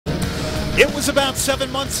It was about 7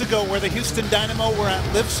 months ago where the Houston Dynamo were at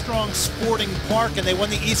LiveStrong Sporting Park and they won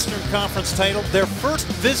the Eastern Conference title. Their first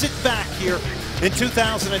visit back here in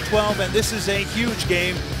 2012, and this is a huge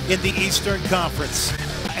game in the Eastern Conference.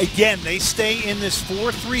 Again, they stay in this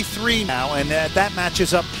 4-3-3 now, and that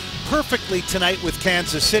matches up perfectly tonight with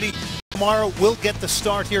Kansas City. Kamara will get the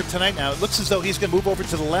start here tonight. Now, it looks as though he's going to move over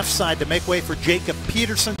to the left side to make way for Jacob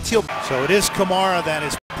Peterson. So it is Kamara that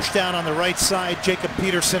is pushed down on the right side, Jacob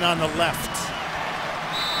Peterson on the left.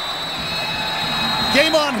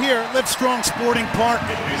 Game on here at LiveStrong Sporting Park.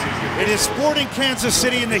 It is Sporting Kansas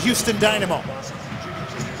City and the Houston Dynamo.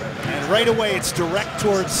 And right away, it's direct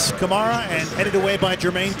towards Kamara and headed away by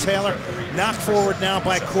Jermaine Taylor. Knocked forward now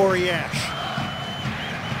by Corey Ash.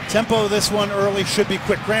 Tempo this one early should be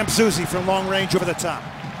quick. Graham Zusi from long range over the top.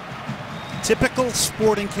 Typical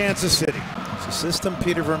Sporting Kansas City. It's a system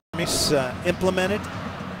Peter Vermes implemented.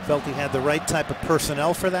 Felt he had the right type of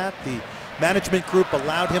personnel for that. The management group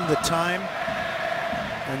allowed him the time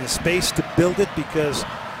and the space to build it because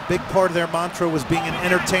a big part of their mantra was being an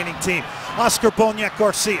entertaining team. Oscar Boniek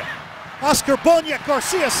Garcia. Oscar Boniek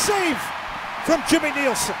Garcia, save from Jimmy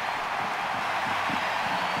Nielsen.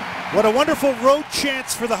 What a wonderful road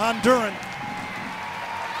chance for the Honduran.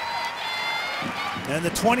 And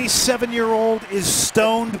the 27-year-old is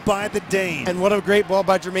stoned by the Dane. And what a great ball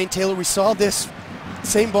by Jermaine Taylor. We saw this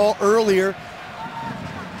same ball earlier.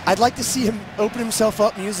 I'd like to see him open himself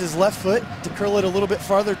up and use his left foot to curl it a little bit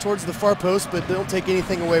farther towards the far post, but don't take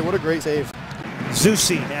anything away. What a great save.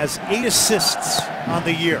 Zusi has 8 assists on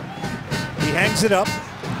the year. He hangs it up.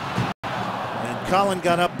 Colin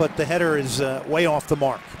got up, but the header is way off the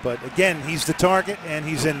mark. But again, he's the target, and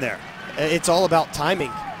he's in there. It's all about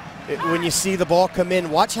timing. When you see the ball come in,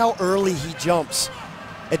 watch how early he jumps.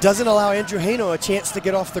 It doesn't allow Andrew Haino a chance to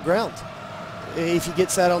get off the ground. If he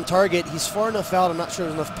gets that on target, he's far enough out. I'm not sure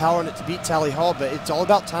there's enough power in it to beat Tally Hall, but it's all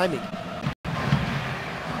about timing.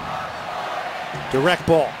 Direct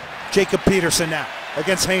ball. Jacob Peterson now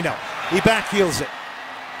against Haino. He backheels it.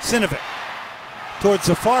 Sinovic towards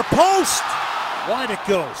the far post. Wide it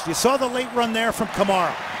goes. You saw the late run there from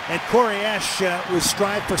Kamara, and Corey Ash was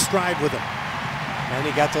stride for stride with him. And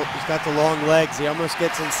he's got the long legs. He almost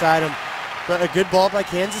gets inside him. But a good ball by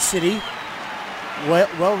Kansas City.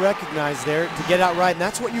 Well recognized there to get out right, and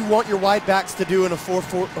that's what you want your wide backs to do in a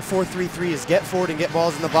 4-3-3 is get forward and get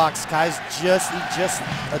balls in the box. Kai's just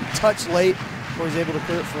a touch late before he's able to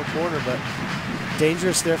clear it for a corner, but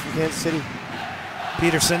dangerous there from Kansas City.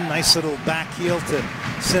 Peterson, nice little back heel to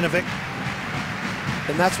Sinovic.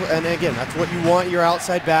 And again, that's what you want your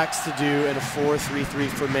outside backs to do in a 4-3-3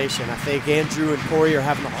 formation. I think Andrew and Corey are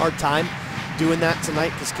having a hard time doing that tonight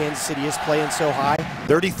because Kansas City is playing so high.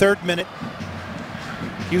 33rd minute.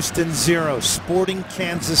 Houston 0, Sporting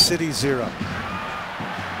Kansas City 0.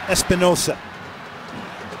 Espinosa.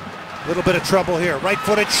 A little bit of trouble here.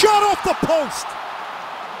 Right-footed shot off the post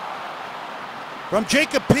from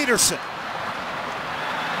Jacob Peterson.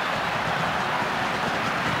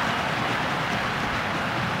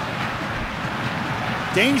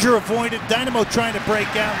 Danger avoided. Dynamo trying to break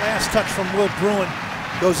out. Last touch from Will Bruin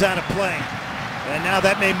goes out of play. And now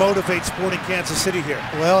that may motivate Sporting Kansas City here.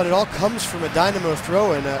 Well, and it all comes from a Dynamo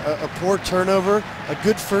throw and a poor turnover, a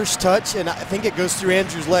good first touch, and I think it goes through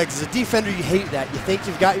Andrew's legs. As a defender, you hate that. You think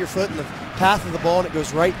you've got your foot in the path of the ball, and it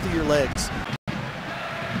goes right through your legs.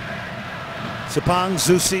 Sapong,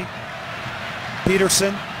 Zusi,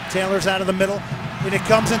 Peterson, Taylor's out of the middle, and it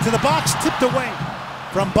comes into the box, tipped away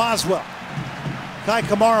from Boswell. Kai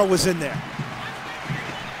Kamara was in there.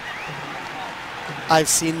 I've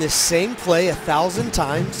seen this same play 1,000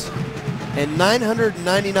 times, and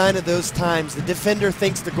 999 of those times the defender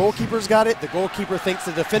thinks the goalkeeper's got it, the goalkeeper thinks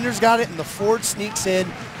the defender's got it, and the forward sneaks in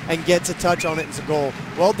and gets a touch on it. It's a goal.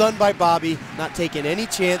 Well done by Bobby, not taking any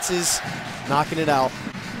chances, knocking it out.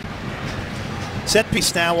 Set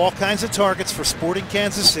piece now, all kinds of targets for Sporting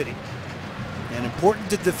Kansas City, and important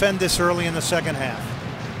to defend this early in the second half.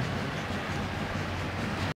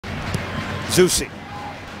 Zusi.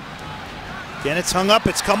 Again, it's hung up.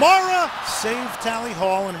 It's Kamara. Saved Tally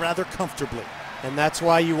Hall, and rather comfortably. And that's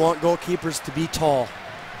why you want goalkeepers to be tall,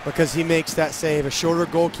 because he makes that save. A shorter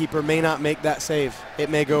goalkeeper may not make that save.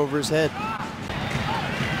 It may go over his head.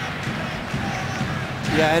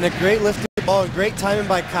 Yeah, and a great lifted ball, great timing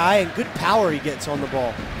by Kai, and good power he gets on the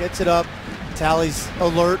ball. Gets it up. Tally's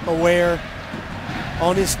alert, aware,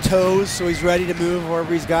 on his toes, so he's ready to move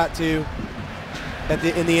wherever he's got to.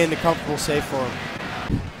 In the end, a comfortable save for him.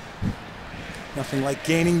 Nothing like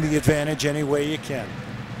gaining the advantage any way you can.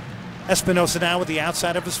 Espinosa now with the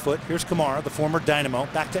outside of his foot. Here's Kamara, the former Dynamo.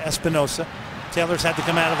 Back to Espinosa. Taylor's had to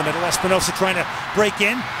come out of the middle. Espinosa trying to break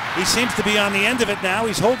in. He seems to be on the end of it now.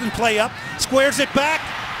 He's holding play up, squares it back.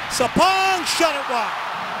 Sapong shut it wide.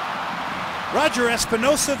 Roger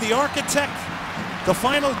Espinosa, the architect. The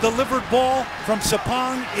final delivered ball from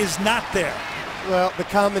Sapong is not there. Well, the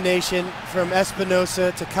combination from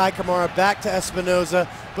Espinosa to Kai Kamara back to Espinosa.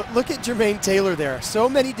 But look at Jermaine Taylor there. So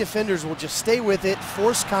many defenders will just stay with it,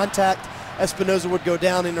 force contact. Espinosa would go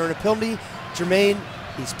down and earn a penalty. Jermaine,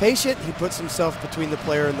 he's patient. He puts himself between the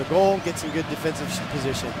player and the goal, gets in good defensive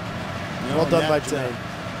position. Well done by Jermaine.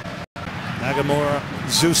 Nagamura,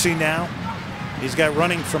 Zusi now. He's got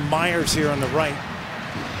running from Myers here on the right.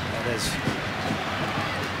 That is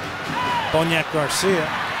Boniek Garcia.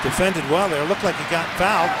 Defended well there. Looked like he got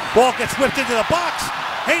fouled. Ball gets whipped into the box.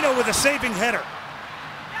 Haino with a saving header.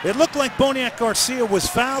 It looked like Boniek Garcia was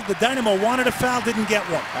fouled. The Dynamo wanted a foul, didn't get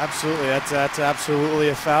one. Absolutely. That's absolutely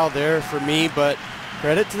a foul there for me, but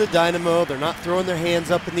credit to the Dynamo. They're not throwing their hands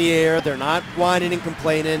up in the air. They're not whining and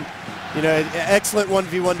complaining. You know, excellent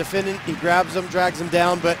 1v1 defending. He grabs them, drags them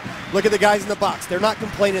down, but look at the guys in the box. They're not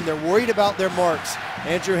complaining. They're worried about their marks.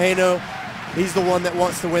 Andrew Haino, he's the one that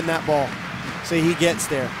wants to win that ball. So he gets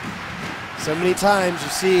there. So many times you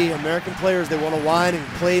see American players, they want to whine and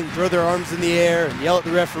play and throw their arms in the air and yell at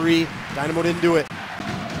the referee. Dynamo didn't do it.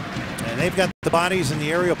 And they've got the bodies and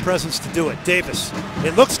the aerial presence to do it. Davis,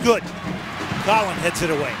 it looks good. Collin heads it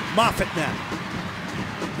away. Moffitt now.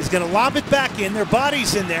 He's going to lob it back in. Their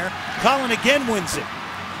body's in there. Collin again wins it.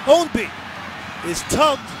 Ownby is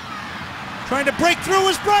tugged. Trying to break through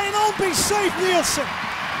is Brian Ownby. Safe Nielsen,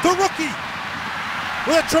 the rookie,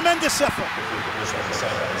 with a tremendous effort.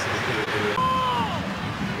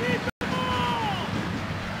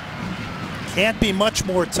 Can't be much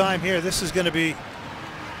more time here. This is going to be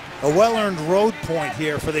a well-earned road point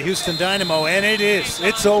here for the Houston Dynamo, and it is.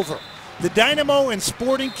 It's over. The Dynamo and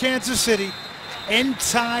Sporting Kansas City end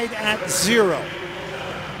tied at 0.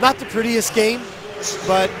 Not the prettiest game,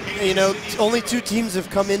 but you know, only two teams have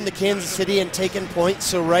come into Kansas City and taken points.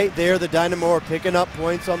 So right there, the Dynamo are picking up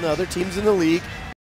points on the other teams in the league.